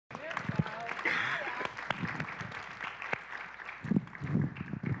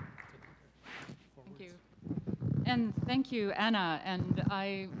And thank you, Anna. And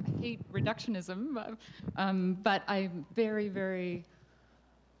I hate reductionism, but I'm very, very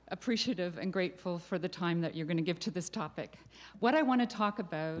appreciative and grateful for the time that you're going to give to this topic. What I want to talk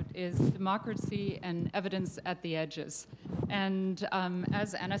about is democracy and evidence at the edges. And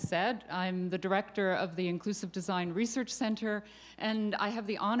as Anna said, I'm the director of the Inclusive Design Research Center, and I have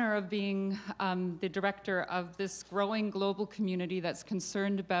the honor of being the director of this growing global community that's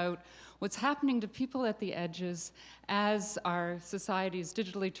concerned about what's happening to people at the edges as our society is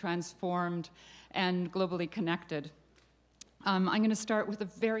digitally transformed and globally connected. I'm going to start with a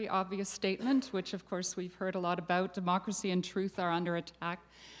very obvious statement, which of course we've heard a lot about. Democracy and truth are under attack.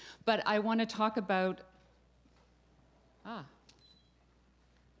 But I want to talk about,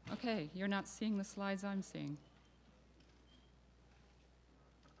 okay, you're not seeing the slides I'm seeing.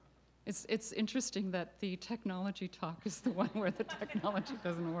 It's interesting that the technology talk is the one where the technology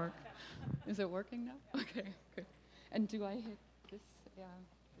doesn't work. Is it working now? Okay, good. And do I hit this? Yeah,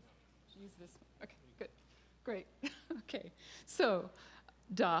 use this one. Okay, good. Great. Okay. So,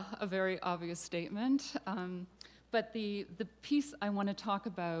 a very obvious statement. But the piece I want to talk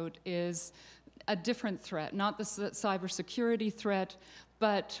about is a different threat, not the cybersecurity threat,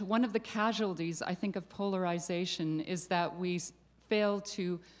 but one of the casualties, I think, of polarization is that we fail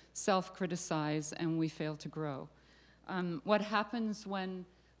to self-criticize and we fail to grow. What happens when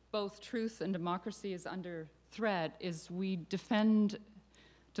both truth and democracy is under threat is we defend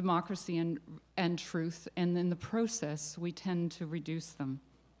democracy and truth, and in the process, we tend to reduce them.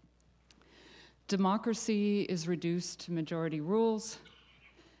 Democracy is reduced to majority rules,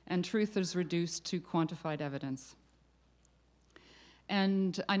 and truth is reduced to quantified evidence.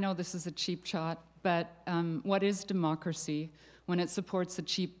 And I know this is a cheap shot, but what is democracy when it supports a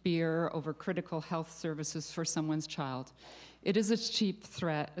cheap beer over critical health services for someone's child? It is a cheap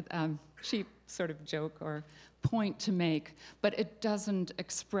threat, cheap sort of joke or point to make, but it doesn't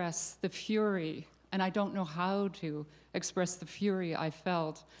express the fury, and I don't know how to express the fury I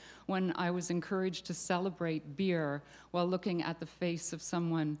felt when I was encouraged to celebrate beer while looking at the face of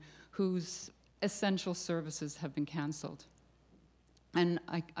someone whose essential services have been canceled. And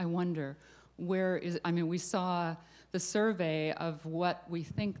I wonder, we saw the survey of what we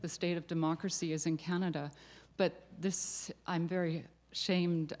think the state of democracy is in Canada, but this, I'm very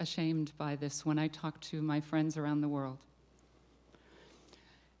ashamed by this when I talk to my friends around the world.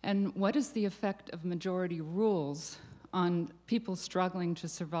 And what is the effect of majority rules on people struggling to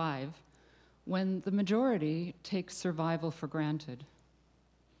survive when the majority takes survival for granted?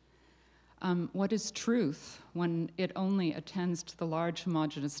 What is truth when it only attends to the large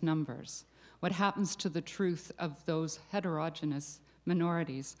homogeneous numbers? What happens to the truth of those heterogeneous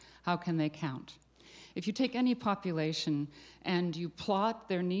minorities? How can they count? If you take any population and you plot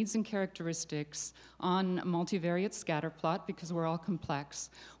their needs and characteristics on a multivariate scatter plot, because we're all complex,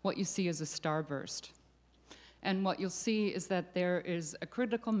 what you see is a starburst. And what you'll see is that there is a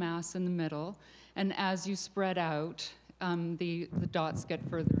critical mass in the middle, and as you spread out, the dots get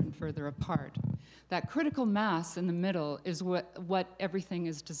further and further apart. That critical mass in the middle is what everything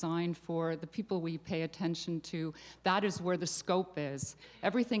is designed for, the people we pay attention to. That is where the scope is.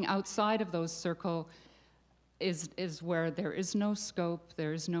 Everything outside of those circles is where there is no scope,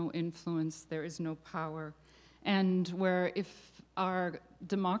 there is no influence, there is no power, and where if our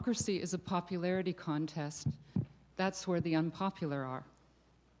democracy is a popularity contest, that's where the unpopular are.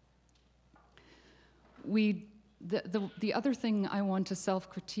 The other thing I want to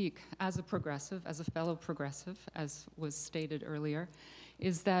self-critique as a progressive, as a fellow progressive, as was stated earlier,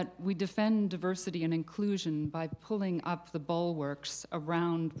 is that we defend diversity and inclusion by pulling up the bulwarks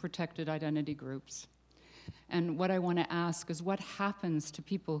around protected identity groups. And what I want to ask is what happens to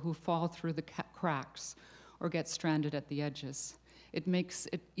people who fall through the cracks or get stranded at the edges? It makes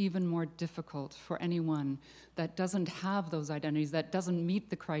it even more difficult for anyone that doesn't have those identities, that doesn't meet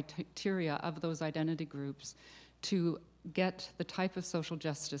the criteria of those identity groups, to get the type of social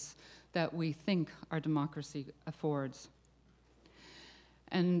justice that we think our democracy affords.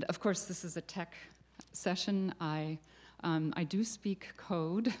 And of course, this is a tech session. I do speak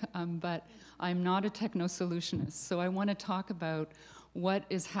code, but I'm not a techno-solutionist. So I want to talk about what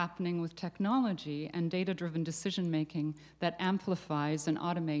is happening with technology and data-driven decision-making that amplifies and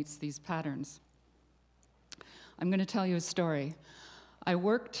automates these patterns. I'm going to tell you a story. I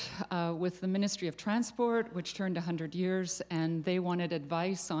worked with the Ministry of Transport, which turned 100 years, and they wanted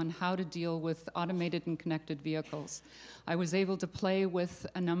advice on how to deal with automated and connected vehicles. I was able to play with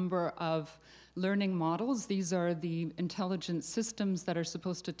a number of learning models. These are the intelligent systems that are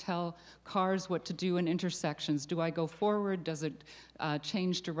supposed to tell cars what to do in intersections. Do I go forward? Does it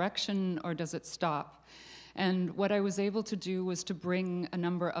change direction? Or does it stop? And what I was able to do was to bring a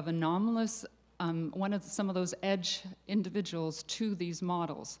number of anomalous, some of those edge individuals to these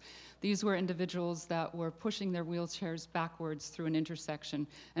models. These were individuals that were pushing their wheelchairs backwards through an intersection,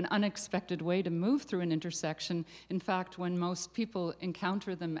 an unexpected way to move through an intersection. In fact, when most people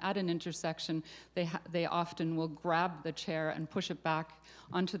encounter them at an intersection, they often will grab the chair and push it back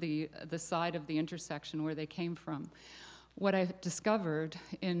onto the side of the intersection where they came from. What I discovered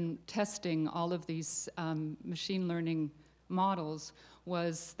in testing all of these machine learning models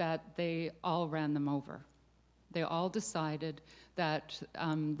was that they all ran them over. They all decided that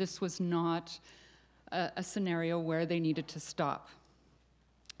this was not a scenario where they needed to stop.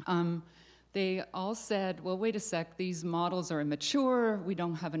 They all said, well, wait a sec, these models are immature, we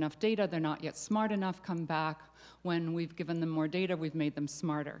don't have enough data, they're not yet smart enough, come back. When we've given them more data, we've made them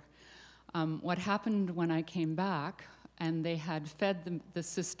smarter. What happened when I came back, and they had fed the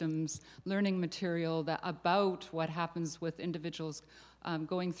systems learning material about what happens with individuals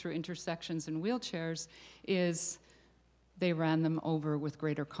going through intersections in wheelchairs, is they ran them over with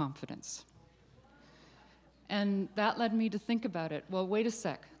greater confidence. And that led me to think about it. Well, wait a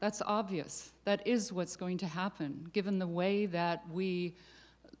sec, that's obvious. That is what's going to happen, given the way that we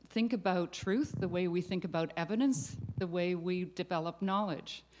think about truth, the way we think about evidence, the way we develop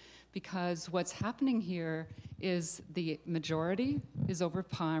knowledge. Because what's happening here is the majority is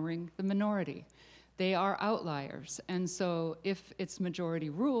overpowering the minority. They are outliers. And so if it's majority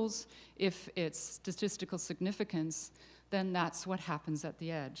rules, if it's statistical significance, then that's what happens at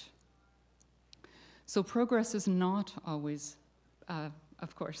the edge. So progress is not always,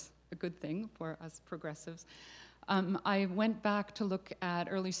 of course, a good thing for us progressives. I went back to look at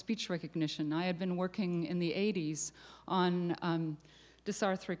early speech recognition. I had been working in the 80s on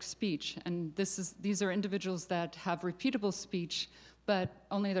dysarthric speech, and these are individuals that have repeatable speech, but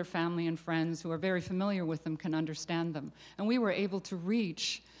only their family and friends who are very familiar with them can understand them. And we were able to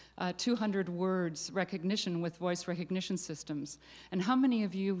reach 200 words recognition with voice recognition systems. And how many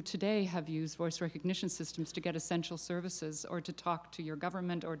of you today have used voice recognition systems to get essential services or to talk to your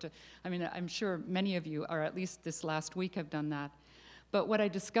government or to, I mean, I'm sure many of you, or at least this last week, have done that. But what I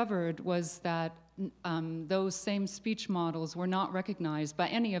discovered was that those same speech models were not recognized by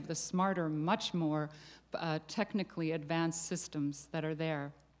any of the smarter, much more technically advanced systems that are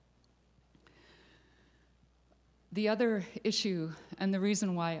there. The other issue, and the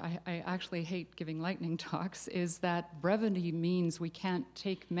reason why I actually hate giving lightning talks, is that brevity means we can't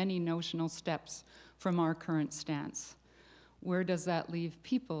take many notional steps from our current stance. Where does that leave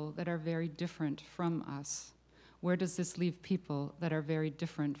people that are very different from us? Where does this leave people that are very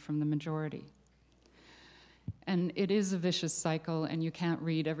different from the majority? And it is a vicious cycle, and you can't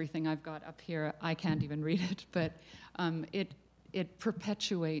read everything I've got up here. I can't even read it, but it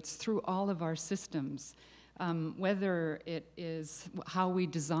perpetuates through all of our systems. Whether it is how we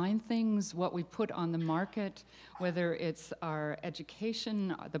design things, what we put on the market, whether it's our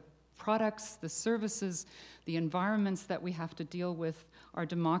education, the products, the services, the environments that we have to deal with, our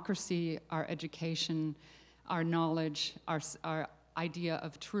democracy, our education, our knowledge, our idea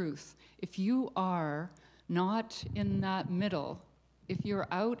of truth. If you are not in that middle, if you're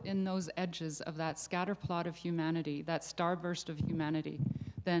out in those edges of that scatter plot of humanity, that starburst of humanity,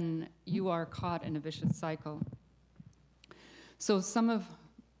 then you are caught in a vicious cycle. So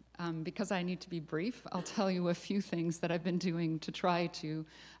because I need to be brief, I'll tell you a few things that I've been doing to try to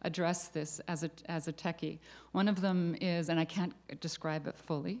address this as a techie. One of them is, and I can't describe it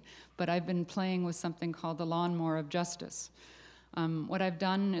fully, but I've been playing with something called the lawnmower of justice. What I've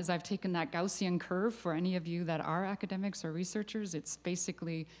done is I've taken that Gaussian curve for any of you that are academics or researchers. It's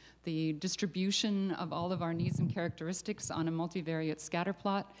basically the distribution of all of our needs and characteristics on a multivariate scatter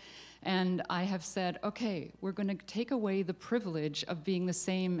plot. And I have said, okay, we're going to take away the privilege of being the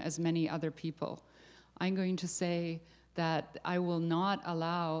same as many other people. I'm going to say that I will not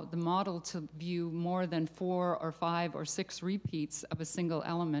allow the model to view more than 4 or 5 or 6 repeats of a single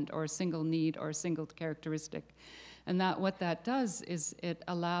element or a single need or a single characteristic. And that what that does is it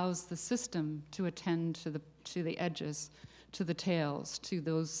allows the system to attend to the edges, to the tails, to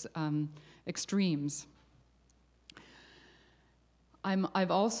those extremes. I've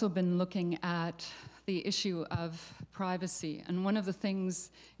also been looking at the issue of privacy, and one of the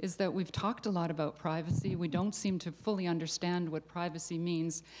things is that we've talked a lot about privacy. We don't seem to fully understand what privacy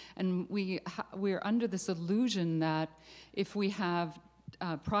means, and we're under this illusion that if we have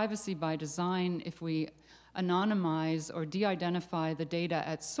privacy by design, if we anonymize or de-identify the data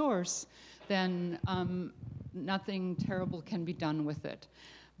at source, then nothing terrible can be done with it.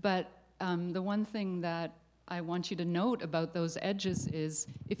 But the one thing that I want you to note about those edges is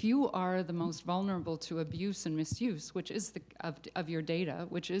if you are the most vulnerable to abuse and misuse, which is of your data,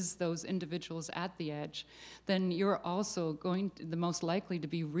 which is those individuals at the edge, then you're also the most likely to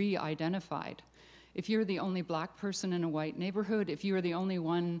be re-identified. If you're the only black person in a white neighborhood, if you're the only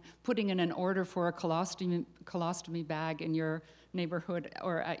one putting in an order for a colostomy bag in your neighborhood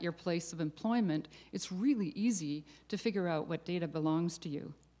or at your place of employment, it's really easy to figure out what data belongs to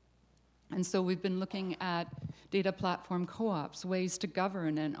you. And so we've been looking at data platform co-ops, ways to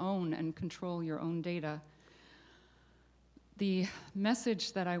govern and own and control your own data. The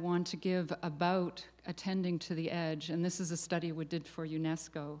message that I want to give about attending to the edge, and this is a study we did for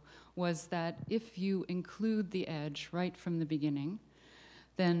UNESCO, was that if you include the edge right from the beginning,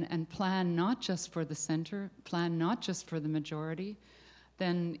 then, and plan not just for the center, plan not just for the majority,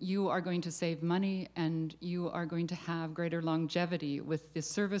 then you are going to save money and you are going to have greater longevity with the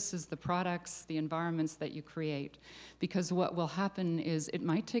services, the products, the environments that you create. Because what will happen is it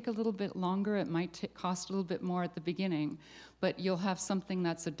might take a little bit longer, it might cost a little bit more at the beginning, but you'll have something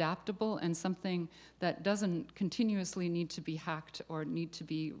that's adaptable and something that doesn't continuously need to be hacked or need to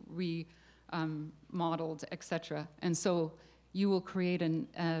be remodeled, etc. And so you will create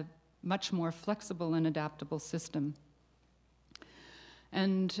a much more flexible and adaptable system.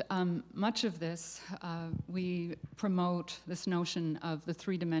 And much of this, we promote this notion of the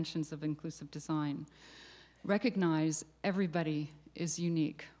 3 dimensions of inclusive design. Recognize everybody is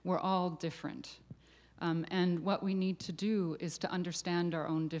unique. We're all different. And what we need to do is to understand our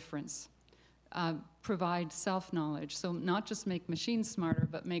own difference. Provide self-knowledge. So not just make machines smarter,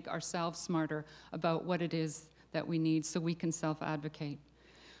 but make ourselves smarter about what it is that we need so we can self-advocate.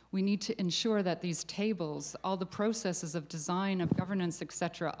 We need to ensure that these tables, all the processes of design, of governance,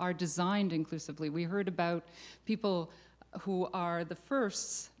 etc., are designed inclusively. We heard about people who are the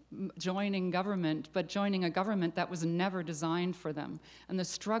firsts joining government, but joining a government that was never designed for them, and the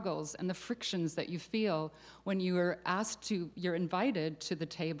struggles and the frictions that you feel when you are you're invited to the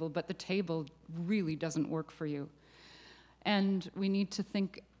table, but the table really doesn't work for you. And we need to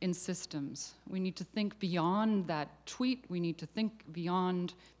think in systems. We need to think beyond that tweet. We need to think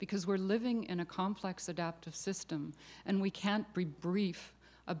beyond, because we're living in a complex adaptive system, and we can't be brief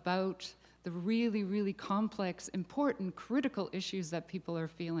about the really, really complex, important, critical issues that people are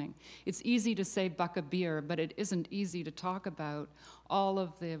feeling. It's easy to say buck a beer, but it isn't easy to talk about all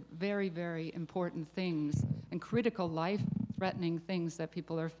of the very, very important things and critical life-threatening things that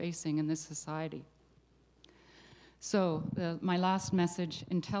people are facing in this society. So my last message,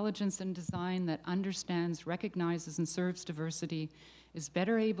 intelligence and design that understands, recognizes, and serves diversity is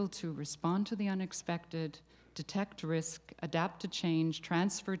better able to respond to the unexpected, detect risk, adapt to change,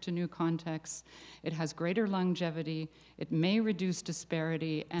 transfer to new contexts. It has greater longevity, it may reduce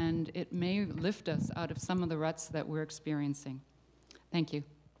disparity, and it may lift us out of some of the ruts that we're experiencing. Thank you.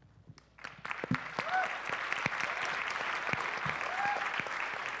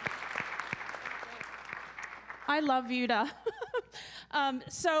 I love Jutta.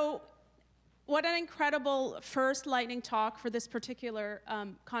 So what an incredible first lightning talk for this particular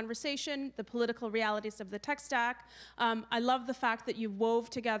conversation, the political realities of the tech stack. I love the fact that you wove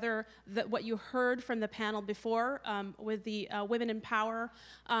together what you heard from the panel before with the Women in Power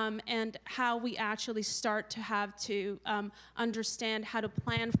and how we actually start to have to understand how to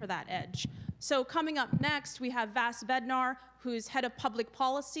plan for that edge. So coming up next, we have Vass Bednar, who's head of public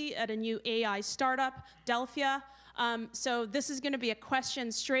policy at a new AI startup, Delphia. So this is going to be a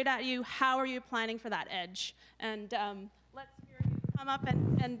question straight at you. How are you planning for that edge? And let's hear you come up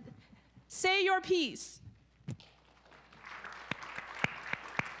and say your piece.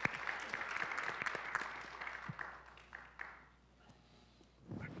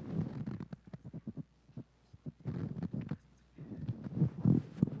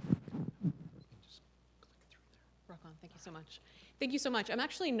 Thank you so much. Thank you so much. I'm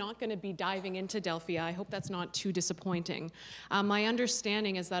actually not going to be diving into Delphia. I hope that's not too disappointing. My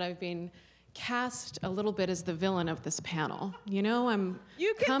understanding is that I've been cast a little bit as the villain of this panel. You know,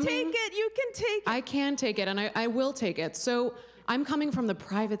 You can take it. You can take it. I can take it, and I will take it. So I'm coming from the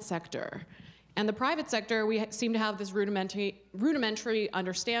private sector. And the private sector, we seem to have this rudimentary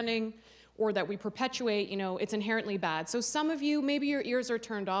understanding, or that we perpetuate, you know, it's inherently bad. So some of you, maybe your ears are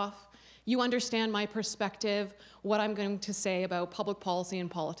turned off. You understand my perspective, what I'm going to say about public policy and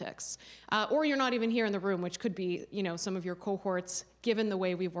politics. Or you're not even here in the room, which could be, you know, some of your cohorts, given the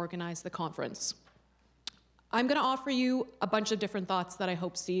way we've organized the conference. I'm going to offer you a bunch of different thoughts that I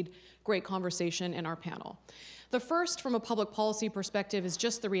hope seed great conversation in our panel. The first, from a public policy perspective, is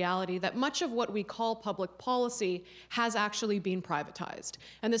just the reality that much of what we call public policy has actually been privatized.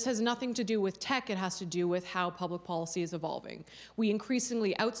 And this has nothing to do with tech, it has to do with how public policy is evolving. We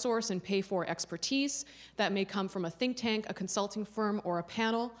increasingly outsource and pay for expertise that may come from a think tank, a consulting firm, or a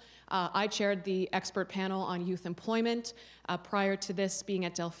panel. I chaired the expert panel on youth employment. Prior to this being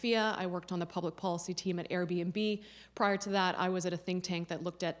at Delphia, I worked on the public policy team at Airbnb. Prior to that, I was at a think tank that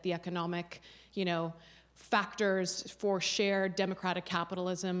looked at the economic, factors for shared democratic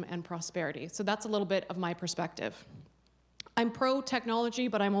capitalism and prosperity. So that's a little bit of my perspective. I'm pro-technology,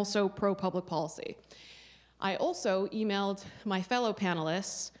 but I'm also pro-public policy. I also emailed my fellow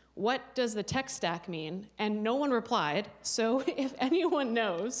panelists, what does the tech stack mean? And no one replied, so if anyone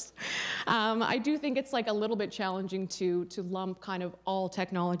knows, I do think it's like a little bit challenging to lump kind of all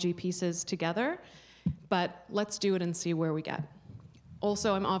technology pieces together, but let's do it and see where we get.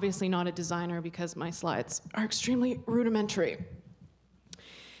 Also, I'm obviously not a designer because my slides are extremely rudimentary.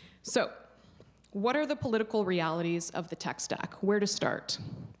 So, what are the political realities of the tech stack? Where to start?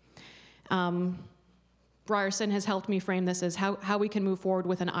 Ryerson has helped me frame this as how we can move forward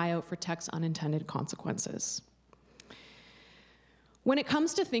with an eye out for tech's unintended consequences. When it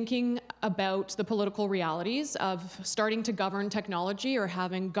comes to thinking about the political realities of starting to govern technology or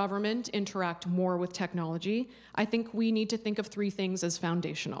having government interact more with technology, I think we need to think of three things as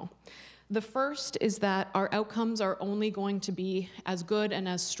foundational. The first is that our outcomes are only going to be as good and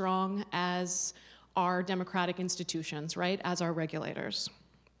as strong as our democratic institutions, right, as our regulators.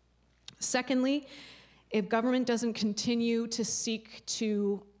 Secondly, if government doesn't continue to seek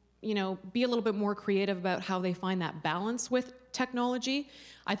to be a little bit more creative about how they find that balance with technology,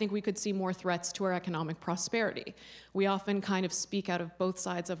 I think we could see more threats to our economic prosperity. We often kind of speak out of both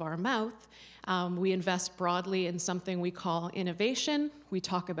sides of our mouth. We invest broadly in something we call innovation. We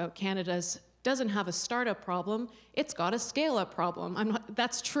talk about Canada's doesn't have a startup problem, it's got a scale-up problem.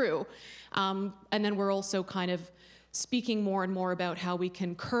 That's true. And then we're also kind of speaking more and more about how we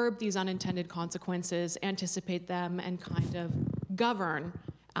can curb these unintended consequences, anticipate them, and kind of govern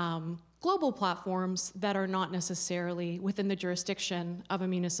global platforms that are not necessarily within the jurisdiction of a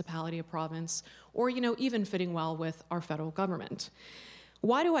municipality, a province, or even fitting well with our federal government.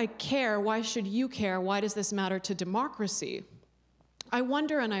 Why do I care? Why should you care? Why does this matter to democracy? I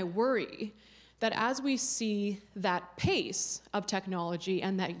wonder and I worry that as we see that pace of technology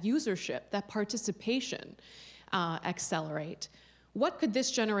and that usership, that participation accelerate, what could this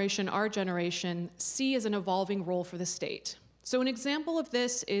generation, our generation, see as an evolving role for the state? So an example of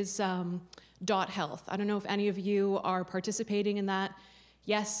this is .health. I don't know if any of you are participating in that.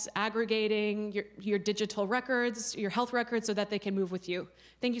 Yes, aggregating your digital records, your health records, so that they can move with you.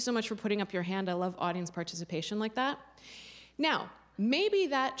 Thank you so much for putting up your hand. I love audience participation like that. Now, maybe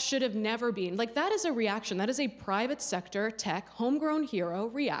that should have never been, that is a reaction. That is a private sector tech homegrown hero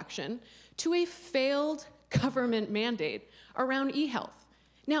reaction to a failed government mandate around e-health.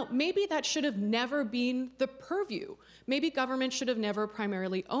 Now, maybe that should have never been the purview. Maybe government should have never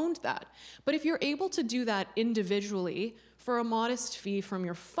primarily owned that. But if you're able to do that individually for a modest fee from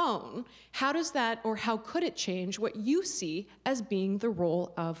your phone, how does that, or how could it change what you see as being the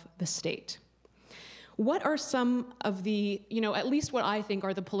role of the state? What are some of the, at least what I think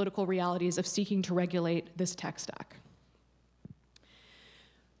are the political realities of seeking to regulate this tech stack?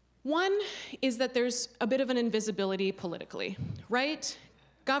 One is that there's a bit of an invisibility politically, right?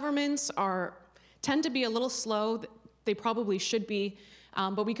 Governments tend to be a little slow. They probably should be,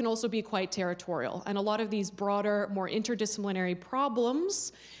 but we can also be quite territorial. And a lot of these broader, more interdisciplinary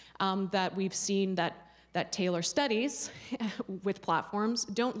problems that we've seen that Taylor studies with platforms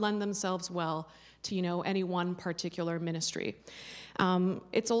don't lend themselves well to any one particular ministry.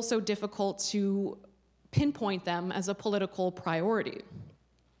 It's also difficult to pinpoint them as a political priority.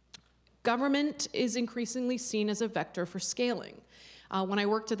 Government is increasingly seen as a vector for scaling. When I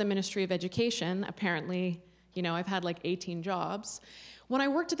worked at the Ministry of Education, apparently, I've had 18 jobs. When I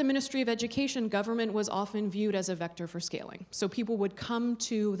worked at the Ministry of Education, government was often viewed as a vector for scaling. So people would come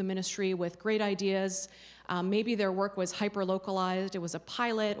to the ministry with great ideas. Maybe their work was hyper-localized, it was a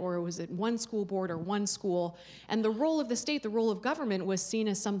pilot, or it was at one school board or one school. And the role of the state, the role of government, was seen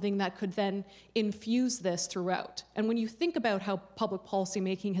as something that could then infuse this throughout. And when you think about how public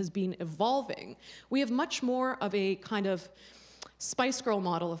policymaking has been evolving, we have much more of a kind of Spice Girl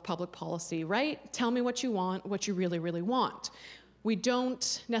model of public policy, right? Tell me what you want, what you really, really want. We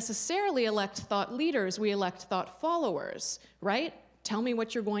don't necessarily elect thought leaders, we elect thought followers, right? Tell me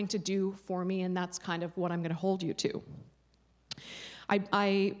what you're going to do for me, and that's kind of what I'm going to hold you to.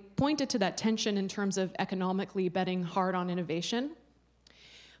 I pointed to that tension in terms of economically betting hard on innovation.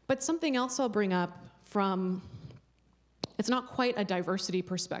 But something else I'll bring up from, it's not quite a diversity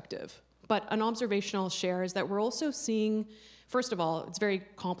perspective, but an observational share is that we're also seeing, first of all, it's very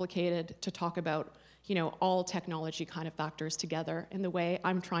complicated to talk about, all technology kind of factors together in the way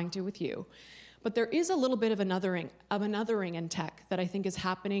I'm trying to with you. But there is a little bit of anothering in tech that I think is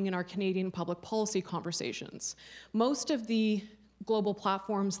happening in our Canadian public policy conversations. Most of the global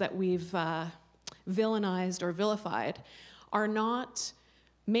platforms that we've villainized or vilified are not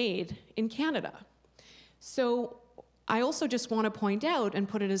made in Canada. So I also just want to point out and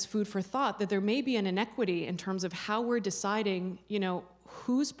put it as food for thought that there may be an inequity in terms of how we're deciding,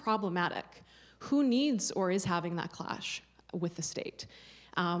 who's problematic, who needs or is having that clash with the state.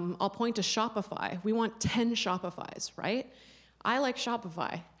 I'll point to Shopify. We want 10 Shopifys, right? I like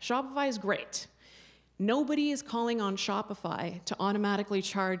Shopify. Shopify is great. Nobody is calling on Shopify to automatically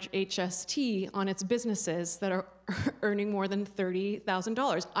charge HST on its businesses that are earning more than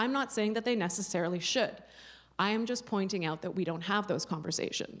 $30,000. I'm not saying that they necessarily should. I am just pointing out that we don't have those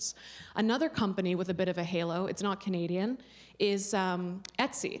conversations. Another company with a bit of a halo, it's not Canadian, is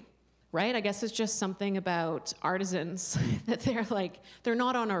Etsy. Right? I guess it's just something about artisans that they're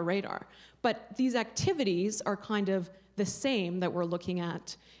not on our radar. But these activities are kind of the same that we're looking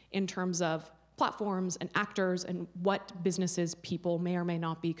at in terms of platforms and actors and what businesses people may or may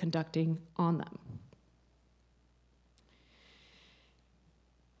not be conducting on them.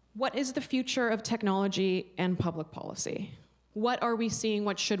 What is the future of technology and public policy? What are we seeing?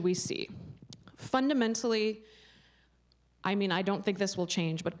 What should we see? Fundamentally, I don't think this will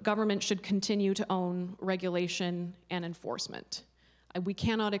change, but government should continue to own regulation and enforcement. We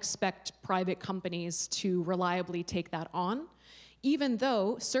cannot expect private companies to reliably take that on, even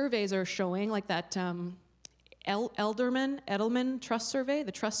though surveys are showing, like that Edelman Trust Survey,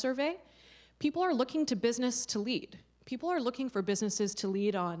 the Trust Survey, people are looking to business to lead. People are looking for businesses to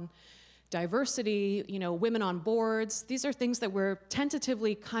lead on diversity, women on boards. These are things that we're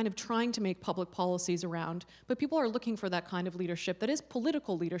tentatively kind of trying to make public policies around, but people are looking for that kind of leadership that is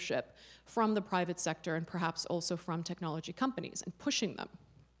political leadership from the private sector and perhaps also from technology companies and pushing them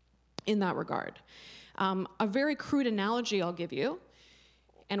in that regard. A very crude analogy I'll give you,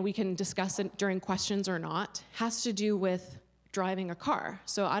 and we can discuss it during questions or not, has to do with driving a car.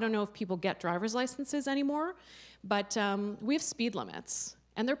 So I don't know if people get driver's licenses anymore, but we have speed limits.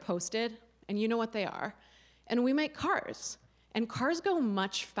 And they're posted, and you know what they are. And we make cars, and cars go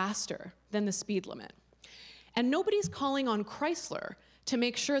much faster than the speed limit. And nobody's calling on Chrysler to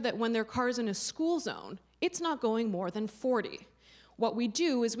make sure that when their car's in a school zone, it's not going more than 40. What we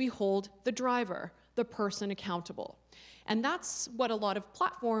do is we hold the driver, the person, accountable. And that's what a lot of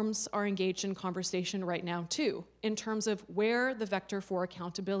platforms are engaged in conversation right now too, in terms of where the vector for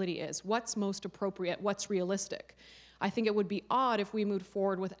accountability is, what's most appropriate, what's realistic. I think it would be odd if we moved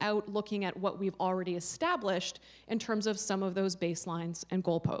forward without looking at what we've already established in terms of some of those baselines and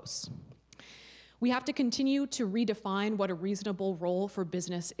goalposts. We have to continue to redefine what a reasonable role for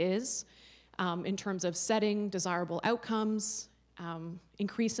business is in terms of setting desirable outcomes.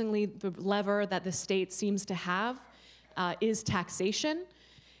 Increasingly, the lever that the state seems to have is taxation.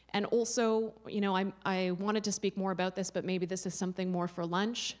 And also, I wanted to speak more about this, but maybe this is something more for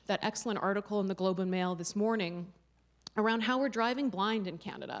lunch. That excellent article in the Globe and Mail this morning around how we're driving blind in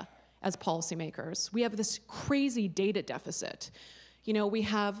Canada as policymakers. We have this crazy data deficit. We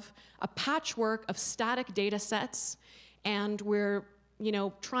have a patchwork of static data sets, and we're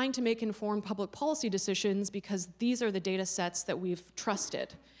trying to make informed public policy decisions because these are the data sets that we've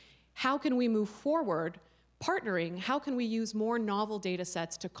trusted. How can we move forward partnering? How can we use more novel data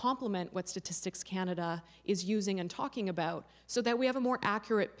sets to complement what Statistics Canada is using and talking about so that we have a more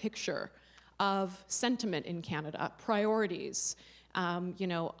accurate picture of sentiment in Canada, priorities,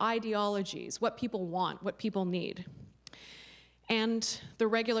 ideologies, what people want, what people need. And the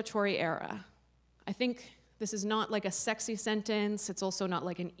regulatory era. I think this is not like a sexy sentence, it's also not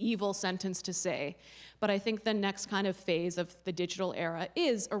like an evil sentence to say, but I think the next kind of phase of the digital era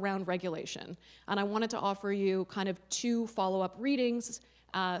is around regulation. And I wanted to offer you kind of two follow-up readings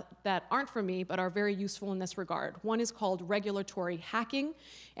that aren't from me, but are very useful in this regard. One is called Regulatory Hacking,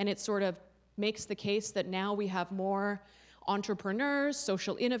 and it sort of makes the case that now we have more entrepreneurs,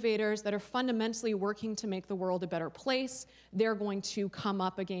 social innovators that are fundamentally working to make the world a better place. They're going to come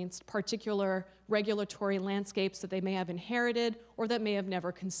up against particular regulatory landscapes that they may have inherited or that may have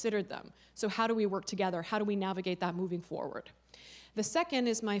never considered them. So how do we work together? How do we navigate that moving forward? The second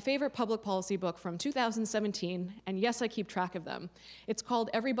is my favorite public policy book from 2017, and yes, I keep track of them. It's called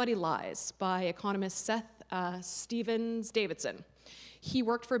Everybody Lies by economist Seth Stevens Davidson. he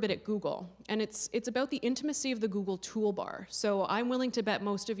worked for a bit at Google, and it's about the intimacy of the Google toolbar. So I'm willing to bet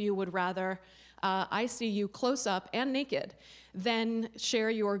most of you would rather I see you close up and naked than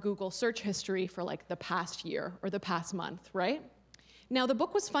share your Google search history for like the past year or the past month, right? Now, the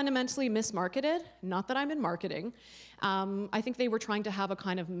book was fundamentally mismarketed, not that I'm in marketing. I think they were trying to have a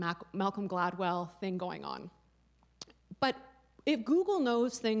kind of Malcolm Gladwell thing going on. But if Google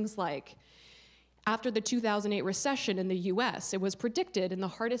knows things like, after the 2008 recession in the US, it was predicted in the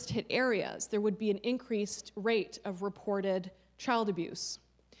hardest hit areas there would be an increased rate of reported child abuse.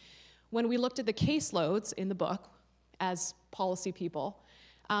 When we looked at the caseloads in the book as policy people,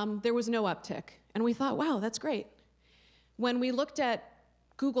 there was no uptick. And we thought, wow, that's great. When we looked at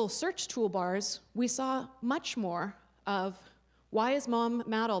Google search toolbars, we saw much more of, why is mom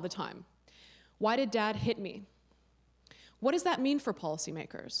mad all the time? Why did dad hit me? What does that mean for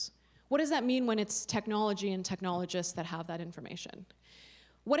policymakers? What does that mean when it's technology and technologists that have that information?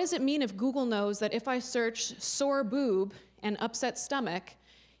 What does it mean if Google knows that if I search sore boob and upset stomach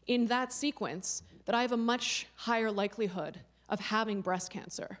in that sequence, that I have a much higher likelihood of having breast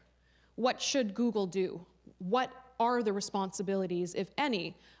cancer? What should Google do? What are the responsibilities, if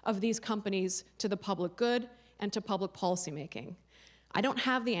any, of these companies to the public good and to public policymaking? I don't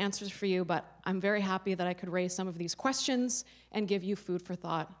have the answers for you, but I'm very happy that I could raise some of these questions and give you food for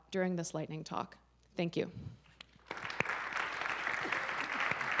thought during this lightning talk. Thank you.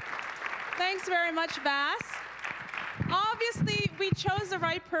 Thanks very much, Vass. Obviously, we chose the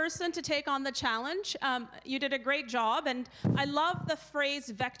right person to take on the challenge. You did a great job, and I love the phrase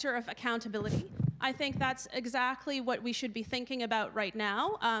vector of accountability. I think that's exactly what we should be thinking about right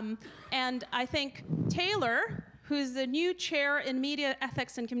now. And I think Taylor, who's the new chair in media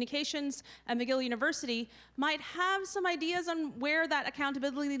ethics and communications at McGill University, might have some ideas on where that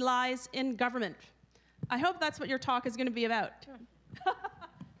accountability lies in government. I hope that's what your talk is going to be about.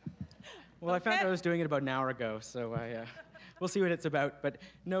 Well, okay. I found I was doing it about an hour ago, so we'll see what it's about. But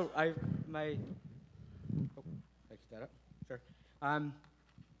no, oh, I keep that up? Sure.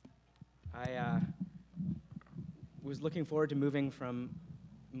 I was looking forward to moving from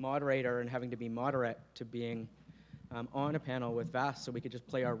moderator and having to be moderate to being on a panel with Vass, so we could just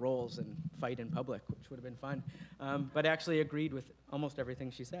play our roles and fight in public, which would have been fun. But actually agreed with almost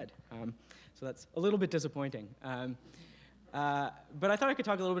everything she said. So that's a little bit disappointing. But I thought I could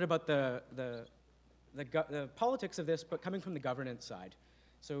talk a little bit about the politics of this, but coming from the governance side.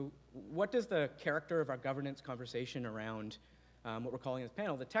 So what does the character of our governance conversation around what we're calling this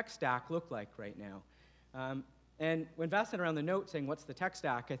panel, the tech stack, look like right now? And when Vass sent around the note saying, what's the tech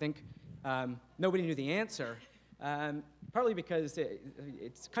stack, I think nobody knew the answer. Partly because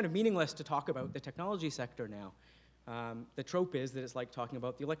it's kind of meaningless to talk about the technology sector now. The trope is that it's like talking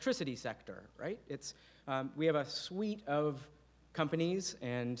about the electricity sector, right? We have a suite of companies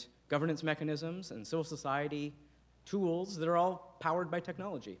and governance mechanisms and civil society tools that are all powered by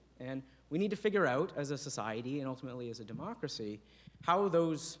technology. And we need to figure out, as a society and ultimately as a democracy, how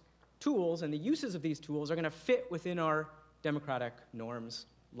those tools and the uses of these tools are going to fit within our democratic norms,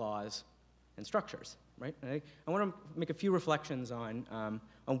 laws, and structures. Right? I want to make a few reflections on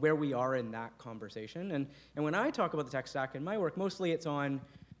where we are in that conversation. And when I talk about the tech stack in my work, mostly it's on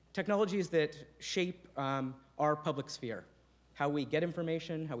technologies that shape our public sphere, how we get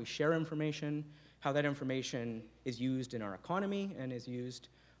information, how we share information, how that information is used in our economy and is used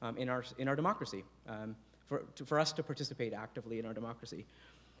in our democracy, for us to participate actively in our democracy.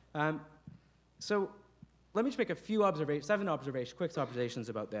 So let me just make a few quick observations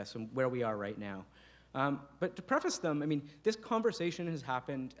about this and where we are right now. But to preface them, I mean, this conversation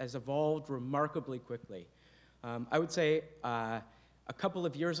has evolved remarkably quickly. I would say a couple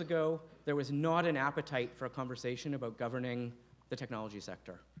of years ago, there was not an appetite for a conversation about governing the technology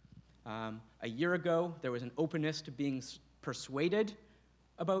sector. A year ago, there was an openness to being persuaded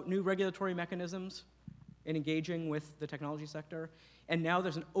about new regulatory mechanisms in engaging with the technology sector. And now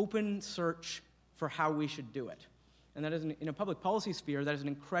there's an open search for how we should do it. And that is, in a public policy sphere, that is an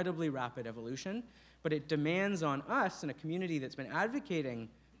incredibly rapid evolution. But it demands on us, in a community that's been advocating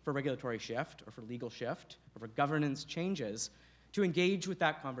for regulatory shift, or for legal shift, or for governance changes, to engage with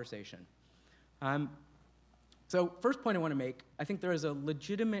that conversation. So first point I want to make, I think there is a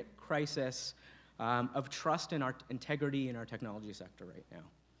legitimate crisis of trust in our integrity in our technology sector right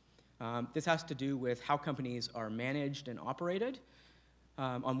now. This has to do with how companies are managed and operated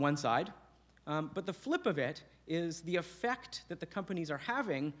on one side. But the flip of it is the effect that the companies are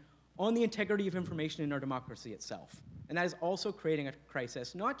having on the integrity of information in our democracy itself. And that is also creating a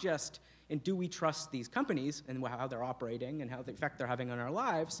crisis, not just in do we trust these companies and how they're operating and how the effect they're having on our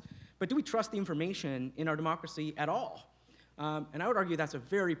lives, but do we trust the information in our democracy at all? And I would argue that's a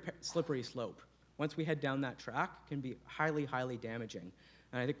very slippery slope. Once we head down that track, it can be highly, highly damaging.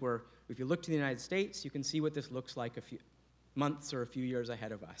 And I think if you look to the United States, you can see what this looks like a few months or a few years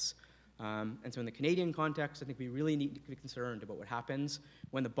ahead of us. And so in the Canadian context, I think we really need to be concerned about what happens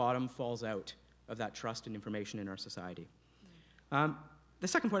when the bottom falls out of that trust and information in our society. The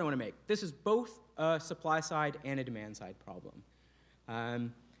second point I want to make, this is both a supply side and a demand side problem.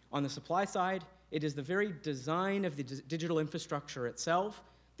 On the supply side, it is the very design of the digital infrastructure itself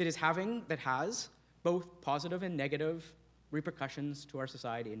that has both positive and negative repercussions to our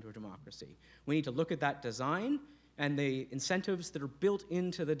society and to our democracy. We need to look at that design and the incentives that are built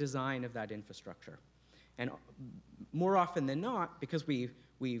into the design of that infrastructure. And more often than not, because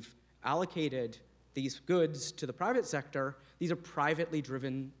we've allocated these goods to the private sector, these are privately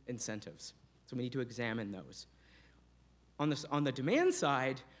driven incentives. So we need to examine those. On the demand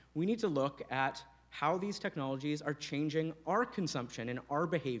side, we need to look at how these technologies are changing our consumption and our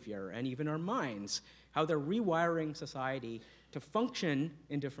behavior and even our minds, how they're rewiring society to function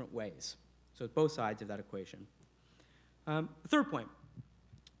in different ways. So both sides of that equation. The third point,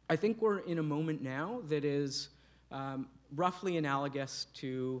 I think we're in a moment now that is roughly analogous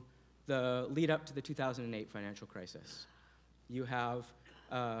to the lead up to the 2008 financial crisis. You have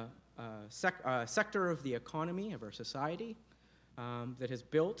a sector of the economy, of our society, that has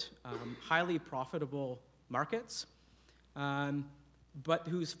built highly profitable markets, but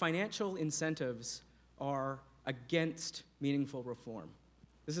whose financial incentives are against meaningful reform.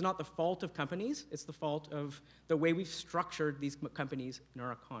 This is not the fault of companies, it's the fault of the way we've structured these companies in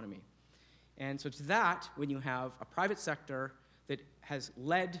our economy. And so to that, when you have a private sector that has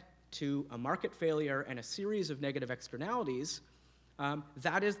led to a market failure and a series of negative externalities,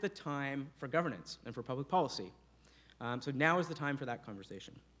 that is the time for governance and for public policy. So now is the time for that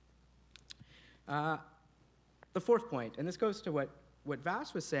conversation. The fourth point, and this goes to what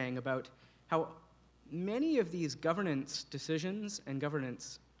Vass was saying about how many of these governance decisions and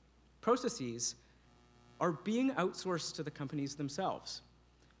governance processes are being outsourced to the companies themselves.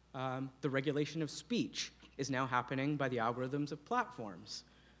 The regulation of speech is now happening by the algorithms of platforms.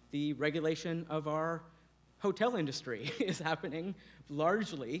 The regulation of our hotel industry is happening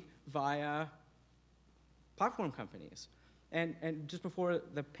largely via platform companies. And just before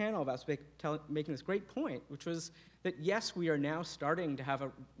the panel, I was making this great point, which was that yes, we are now starting to have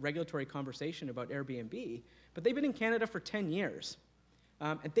a regulatory conversation about Airbnb, but they've been in Canada for 10 years.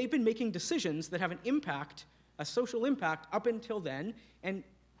 And they've been making decisions that have an impact, a social impact, up until then. And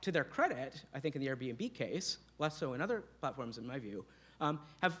to their credit, I think in the Airbnb case, less so in other platforms in my view,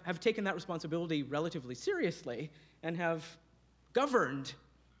 have taken that responsibility relatively seriously and have governed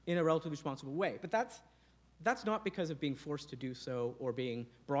in a relatively responsible way. But that's not because of being forced to do so or being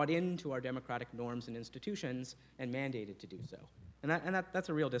brought into our democratic norms and institutions and mandated to do so. And that's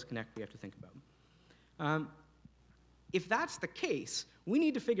a real disconnect we have to think about. If that's the case, we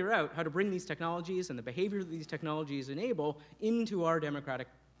need to figure out how to bring these technologies and the behavior that these technologies enable into our democratic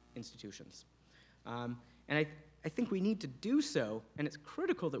institutions. And I think we need to do so, and it's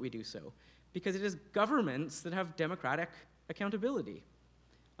critical that we do so, because it is governments that have democratic accountability.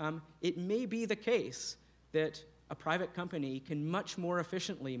 It may be the case that a private company can much more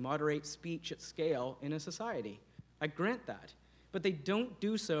efficiently moderate speech at scale in a society. I grant that. But they don't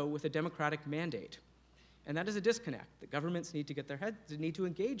do so with a democratic mandate. And that is a disconnect that governments need to get their heads, need to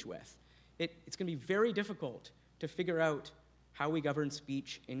engage with. It's going to be very difficult to figure out how we govern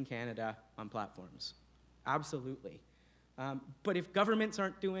speech in Canada on platforms. Absolutely. But if governments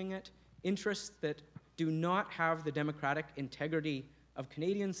aren't doing it, interests that do not have the democratic integrity of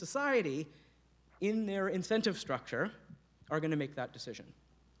Canadian society in their incentive structure are going to make that decision.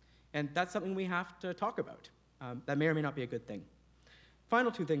 And that's something we have to talk about. That may or may not be a good thing.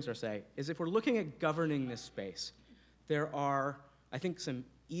 Final two things I'll say is if we're looking at governing this space, there are, I think, some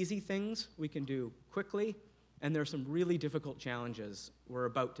easy things we can do quickly, and there are some really difficult challenges we're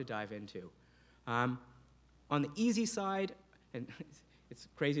about to dive into. On the easy side, and it's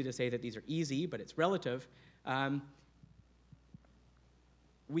crazy to say that these are easy, but it's relative,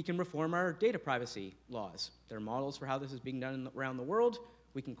 we can reform our data privacy laws. There are models for how this is being done around the world.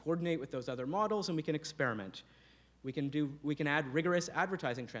 We can coordinate with those other models, and we can experiment. We can add rigorous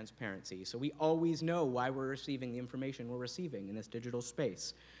advertising transparency, so we always know why we're receiving the information we're receiving in this digital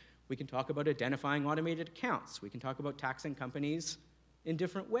space. We can talk about identifying automated accounts. We can talk about taxing companies in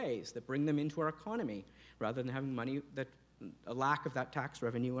different ways that bring them into our economy, rather than having a lack of that tax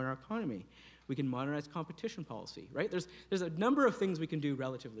revenue in our economy. We can modernize competition policy, right? There's a number of things we can do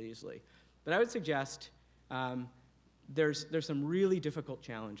relatively easily. But I would suggest there's some really difficult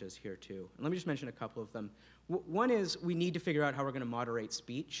challenges here too. And let me just mention a couple of them. One is we need to figure out how we're going to moderate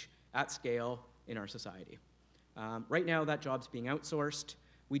speech at scale in our society. Right now, that job's being outsourced.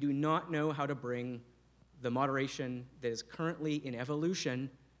 We do not know how to bring the moderation that is currently in evolution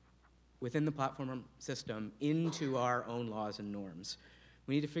within the platform system into our own laws and norms.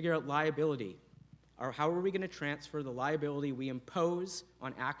 We need to figure out liability. How are we going to transfer the liability we impose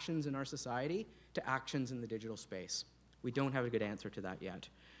on actions in our society to actions in the digital space? We don't have a good answer to that yet.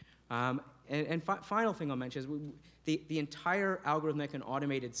 Final thing I'll mention is the entire algorithmic and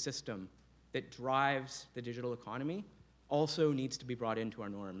automated system that drives the digital economy also needs to be brought into our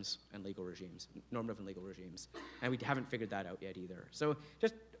norms and legal regimes, normative and legal regimes. And we haven't figured that out yet either. So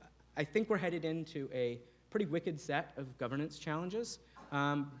I think we're headed into a pretty wicked set of governance challenges,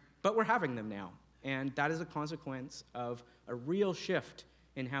 but we're having them now. And that is a consequence of a real shift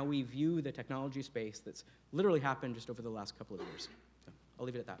in how we view the technology space that's literally happened just over the last couple of years. So I'll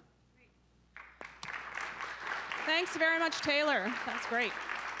leave it at that. Thanks very much, Taylor. That's great.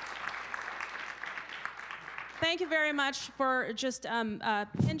 Thank you very much for just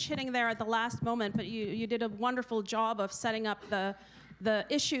pinch hitting there at the last moment, but you did a wonderful job of setting up the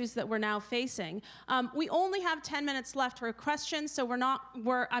issues that we're now facing. We only have 10 minutes left for questions, so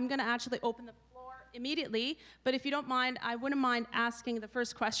I'm going to actually open the floor immediately, but if you don't mind, I wouldn't mind asking the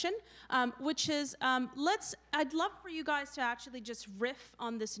first question, which is, I'd love for you guys to actually just riff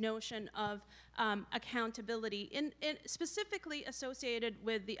on this notion of accountability, specifically associated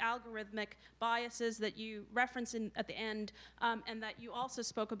with the algorithmic biases that you referenced at the end, and that you also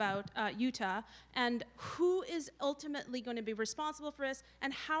spoke about, Jutta, and who is ultimately going to be responsible for this,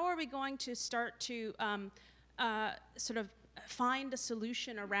 and how are we going to start to sort of find a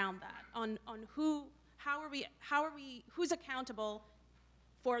solution around that, on who's accountable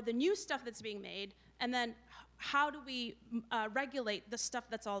for the new stuff that's being made, and then how do we regulate the stuff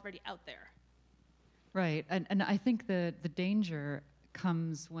that's already out there? Right, and I think the danger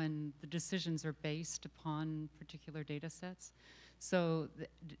comes when the decisions are based upon particular data sets. So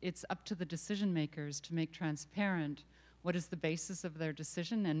it's up to the decision makers to make transparent what is the basis of their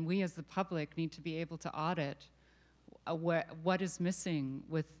decision, and we as the public need to be able to audit what is missing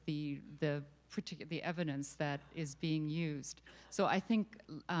with the evidence that is being used. So I think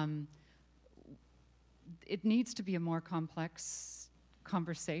it needs to be a more complex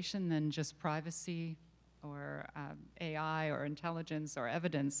conversation than just privacy or AI or intelligence or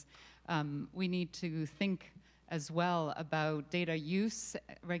evidence. We need to think as well about data use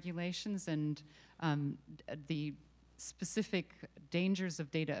regulations and the specific dangers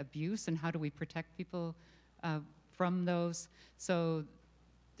of data abuse and how do we protect people from those. So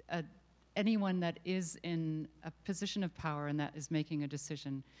anyone that is in a position of power and that is making a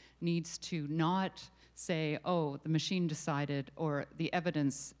decision needs to not say, oh, the machine decided, or the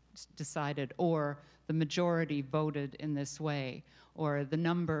evidence decided, or the majority voted in this way, or the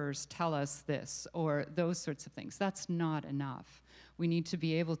numbers tell us this, or those sorts of things. That's not enough. We need to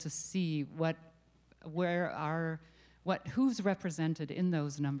be able to see who's represented in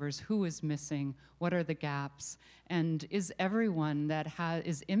those numbers, who is missing, what are the gaps, and is everyone that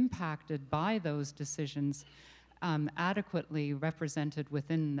is impacted by those decisions adequately represented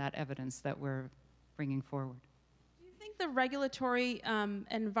within that evidence that we're bringing forward. Do you think the regulatory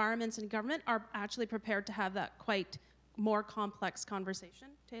environments in government are actually prepared to have that quite more complex conversation,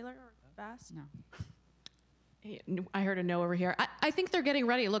 Taylor or Vass? No. I heard a no over here. I think they're getting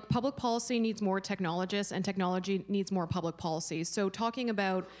ready. Look, public policy needs more technologists, and technology needs more public policy. So talking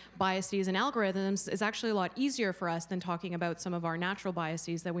about biases and algorithms is actually a lot easier for us than talking about some of our natural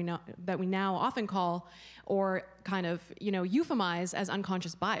biases that we now often call, or kind of euphemize as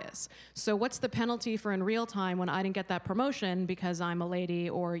unconscious bias. So what's the penalty for in real time when I didn't get that promotion because I'm a lady,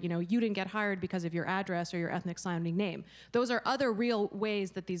 or you didn't get hired because of your address or your ethnic sounding name? Those are other real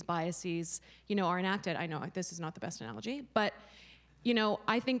ways that these biases are enacted. I know this is not the best analogy, but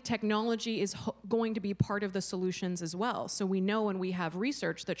I think technology is going to be part of the solutions as well. So we know, and we have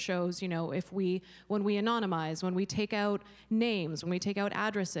research that shows, when we anonymize, when we take out names, when we take out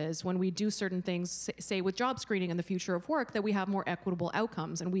addresses, when we do certain things, say with job screening in the future of work, that we have more equitable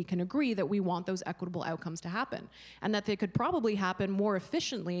outcomes, and we can agree that we want those equitable outcomes to happen, and that they could probably happen more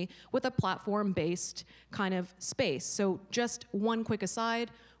efficiently with a platform-based kind of space. So just one quick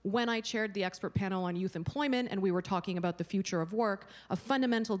aside. When I chaired the expert panel on youth employment and we were talking about the future of work, a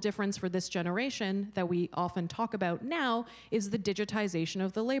fundamental difference for this generation that we often talk about now is the digitization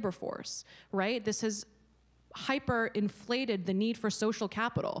of the labor force, right? This has hyper-inflated the need for social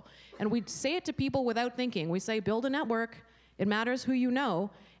capital. And we say it to people without thinking. We say, build a network. It matters who you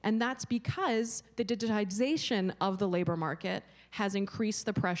know, and that's because the digitization of the labor market has increased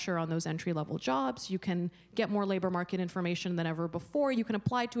the pressure on those entry-level jobs. You can get more labor market information than ever before. You can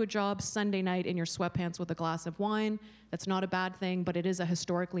apply to a job Sunday night in your sweatpants with a glass of wine. That's not a bad thing, but it is a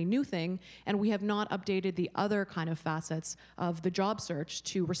historically new thing, and we have not updated the other kind of facets of the job search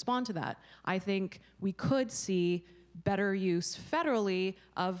to respond to that. I think we could see better use federally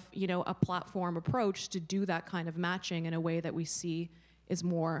of, you know, a platform approach to do that kind of matching in a way that we see is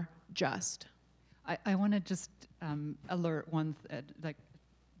more just. I want to just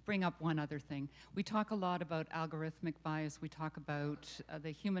bring up one other thing. We talk a lot about algorithmic bias. We talk about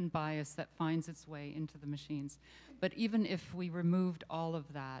the human bias that finds its way into the machines. But even if we removed all of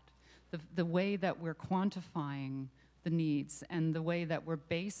that, the way that we're quantifying the needs and the way that we're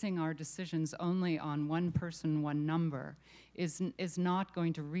basing our decisions only on one person, one number, is not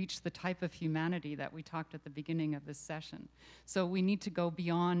going to reach the type of humanity that we talked at the beginning of this session. So we need to go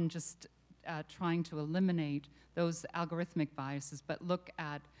beyond just trying to eliminate those algorithmic biases, but look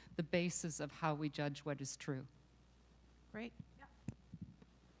at the basis of how we judge what is true. Great.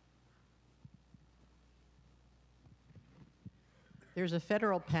 There's a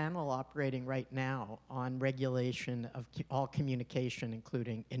federal panel operating right now on regulation of all communication,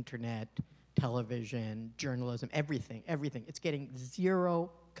 including internet, television, journalism, everything. It's getting zero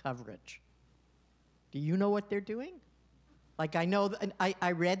coverage. Do you know what they're doing? Like, I know,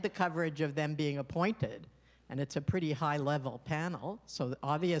 I read the coverage of them being appointed, and it's a pretty high-level panel, so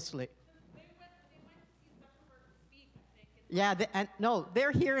obviously. They went to see Zuckerberg speak, I think. No,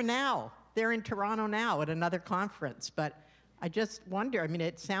 they're here now. They're in Toronto now at another conference, but I just wonder, I mean,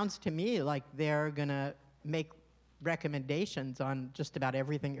 it sounds to me like they're going to make recommendations on just about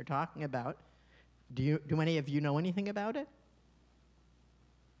everything you're talking about. Do any of you know anything about it?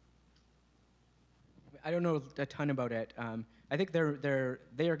 I don't know a ton about it. I think they are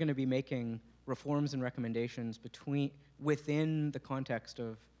going to be making reforms and recommendations within the context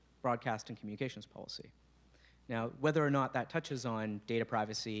of broadcast and communications policy. Now, whether or not that touches on data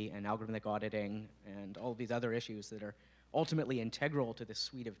privacy and algorithmic auditing and all of these other issues that are ultimately integral to this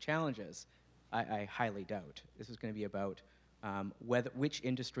suite of challenges, I highly doubt. This is going to be about which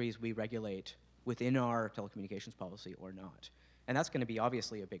industries we regulate within our telecommunications policy or not. And that's going to be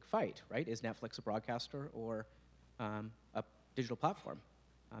obviously a big fight, right? Is Netflix a broadcaster or a digital platform?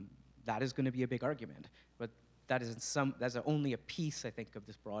 That is going to be a big argument. But that is that's only a piece, I think, of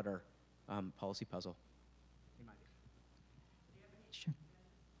this broader policy puzzle. Sure.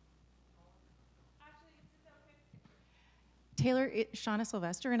 Taylor, Shauna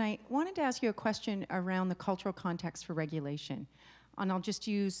Sylvester, and I wanted to ask you a question around the cultural context for regulation. And I'll just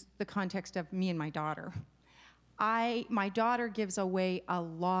use the context of me and my daughter. My daughter gives away a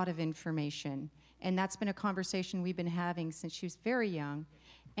lot of information, and that's been a conversation we've been having since she was very young,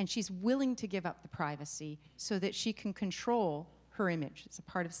 and she's willing to give up the privacy so that she can control her image. It's a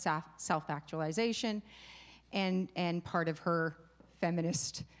part of self-actualization and part of her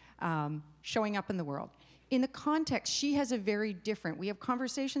feminist showing up in the world. In the context, she has a very different, we have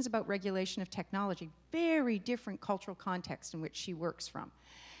conversations about regulation of technology, very different cultural context in which she works from.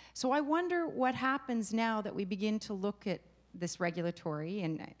 So I wonder what happens now that we begin to look at this regulatory,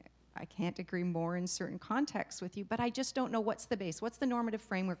 and I can't agree more in certain contexts with you, but I just don't know what's the base, what's the normative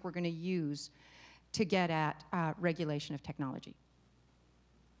framework we're going to use to get at regulation of technology.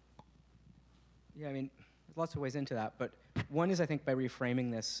 Yeah, I mean, there's lots of ways into that, but one is, I think, by reframing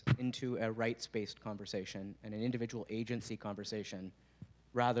this into a rights-based conversation and an individual agency conversation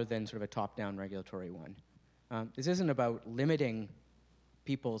rather than sort of a top-down regulatory one. This isn't about limiting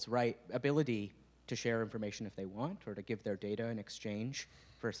people's ability to share information if they want or to give their data in exchange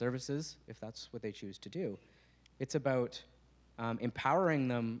for services if that's what they choose to do. It's about empowering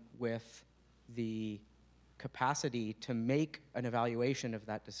them with the capacity to make an evaluation of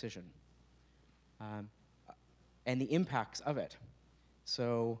that decision. And the impacts of it.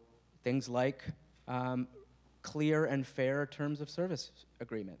 So things like clear and fair terms of service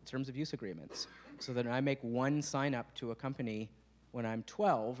agreement, terms of use agreements, so that when I make one sign up to a company when I'm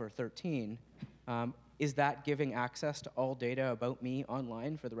 12 or 13, is that giving access to all data about me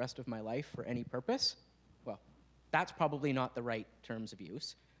online for the rest of my life for any purpose? Well, that's probably not the right terms of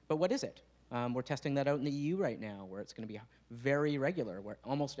use, but what is it? We're testing that out in the EU right now, where it's going to be very regular, where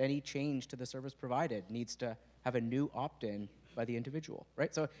almost any change to the service provided needs to have a new opt-in by the individual,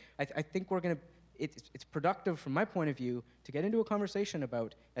 right? So I think we're going to, it's productive from my point of view to get into a conversation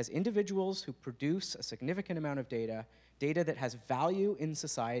about, as individuals who produce a significant amount of data that has value in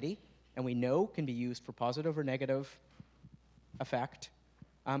society, and we know can be used for positive or negative effect,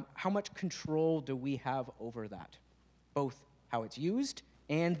 how much control do we have over that, both how it's used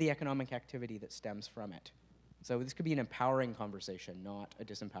and the economic activity that stems from it. So this could be an empowering conversation, not a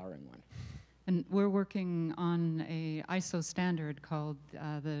disempowering one. And we're working on a ISO standard called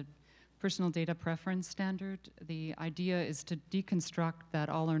the Personal Data Preference Standard. The idea is to deconstruct that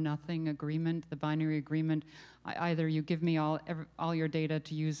all or nothing agreement, the binary agreement. Either you give me all your data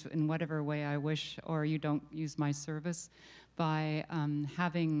to use in whatever way I wish, or you don't use my service, by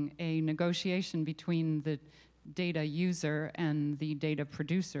having a negotiation between the data user and the data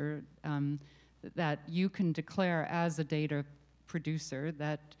producer, that you can declare as a data producer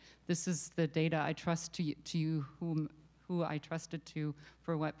that this is the data I trust to you who I trusted to,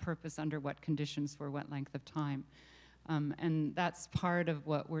 for what purpose, under what conditions, for what length of time. And that's part of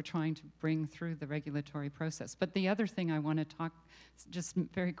what we're trying to bring through the regulatory process. But the other thing I want to just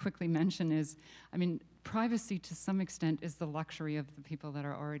very quickly mention is, I mean, privacy to some extent is the luxury of the people that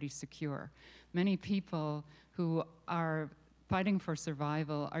are already secure. Many people who are fighting for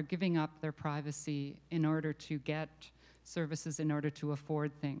survival are giving up their privacy in order to get services, in order to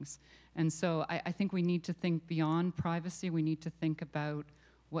afford things. And so I think we need to think beyond privacy. We need to think about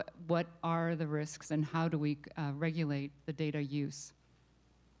what are the risks and how do we regulate the data use.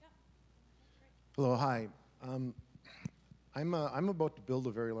 Hello, hi. I'm about to build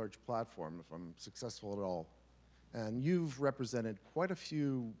a very large platform if I'm successful at all. And you've represented quite a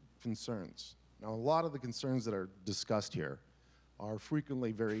few concerns. Now, a lot of the concerns that are discussed here are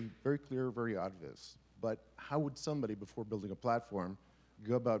frequently very, very clear, very obvious. But how would somebody, before building a platform,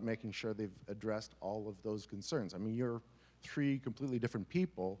 go about making sure they've addressed all of those concerns? I mean, you're three completely different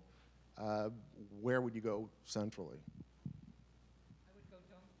people. Where would you go centrally?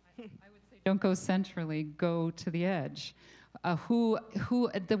 I would say don't go centrally, go to the edge.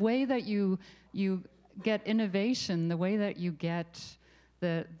 The way that you get innovation, the way that you get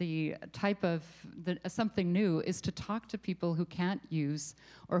the type of something new is to talk to people who can't use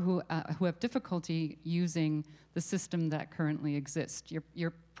or who have difficulty using the system that currently exists.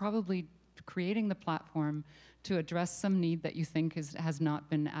 You're probably creating the platform to address some need that you think has not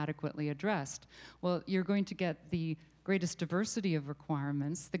been adequately addressed. Well, you're going to get the greatest diversity of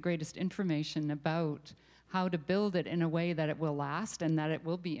requirements, the greatest information about how to build it in a way that it will last and that it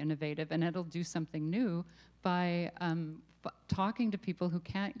will be innovative and it'll do something new by talking to people who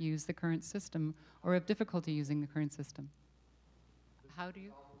can't use the current system or have difficulty using the current system. How do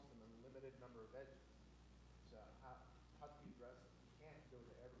you? Almost an unlimited number of edges. So how do you address it? You can't go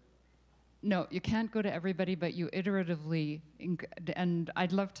to everybody. No, you can't go to everybody, but you iteratively, and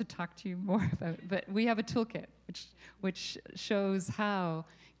I'd love to talk to you more about it, but we have a toolkit which shows how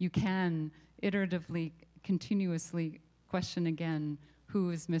you can iteratively, continuously question again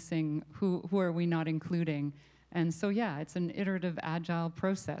who is missing, who are we not including. And so, yeah, it's an iterative, agile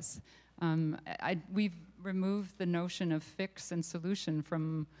process. We've removed the notion of fix and solution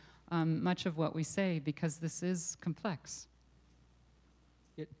from much of what we say because this is complex.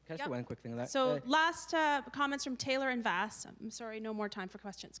 Yeah, can I say one quick thing on that? So last comments from Taylor and Vass. I'm sorry, no more time for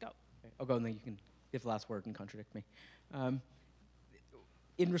questions. Go. Okay, I'll go and then you can give the last word and contradict me.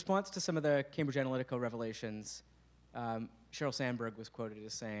 In response to some of the Cambridge Analytica revelations, Sheryl Sandberg was quoted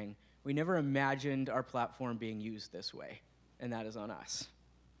as saying, "We never imagined our platform being used this way, and that is on us,"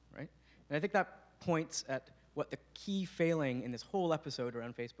 right? And I think that points at what the key failing in this whole episode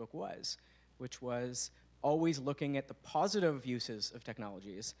around Facebook was, which was always looking at the positive uses of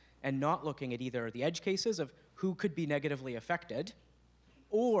technologies and not looking at either the edge cases of who could be negatively affected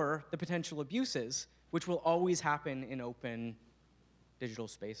or the potential abuses, which will always happen in open digital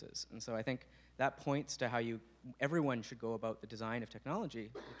spaces. And so I think that points to how everyone should go about the design of technology,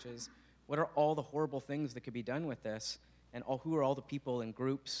 which is what are all the horrible things that could be done with this, and who are all the people and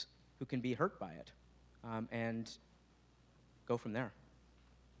groups who can be hurt by it, and go from there.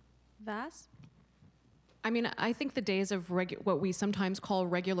 Vass? I mean, I think the days of what we sometimes call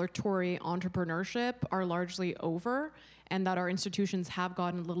regulatory entrepreneurship are largely over, and that our institutions have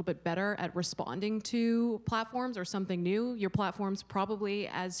gotten a little bit better at responding to platforms or something new. Your platform's probably,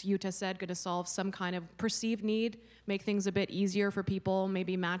 as Jutta said, going to solve some kind of perceived need, make things a bit easier for people,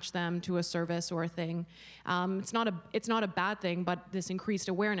 maybe match them to a service or a thing. It's not a bad thing, but this increased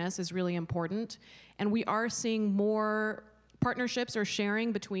awareness is really important. And we are seeing more partnerships or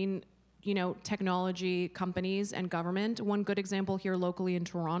sharing between technology companies and government. One good example here locally in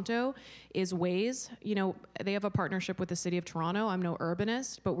Toronto is Waze. They have a partnership with the City of Toronto. I'm no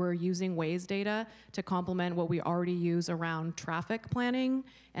urbanist, but we're using Waze data to complement what we already use around traffic planning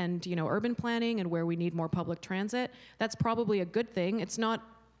and urban planning and where we need more public transit. That's probably a good thing. It's not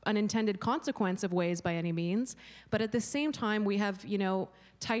unintended consequence of Waze by any means, but at the same time, we have,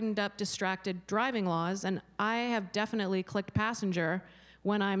 tightened up distracted driving laws, and I have definitely clicked passenger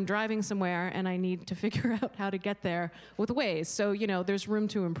when I'm driving somewhere and I need to figure out how to get there with Waze. So, there's room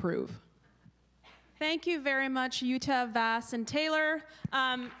to improve. Thank you very much, Jutta, Vass, and Taylor.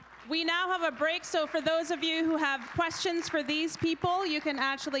 We now have a break, so for those of you who have questions for these people, you can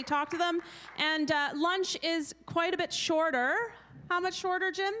actually talk to them. And lunch is quite a bit shorter. How much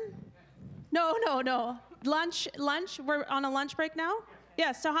shorter, Jim? No. Lunch, we're on a lunch break now?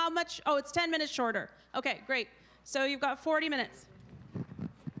 Yes, so how much? Oh, it's 10 minutes shorter. Okay, great. So you've got 40 minutes.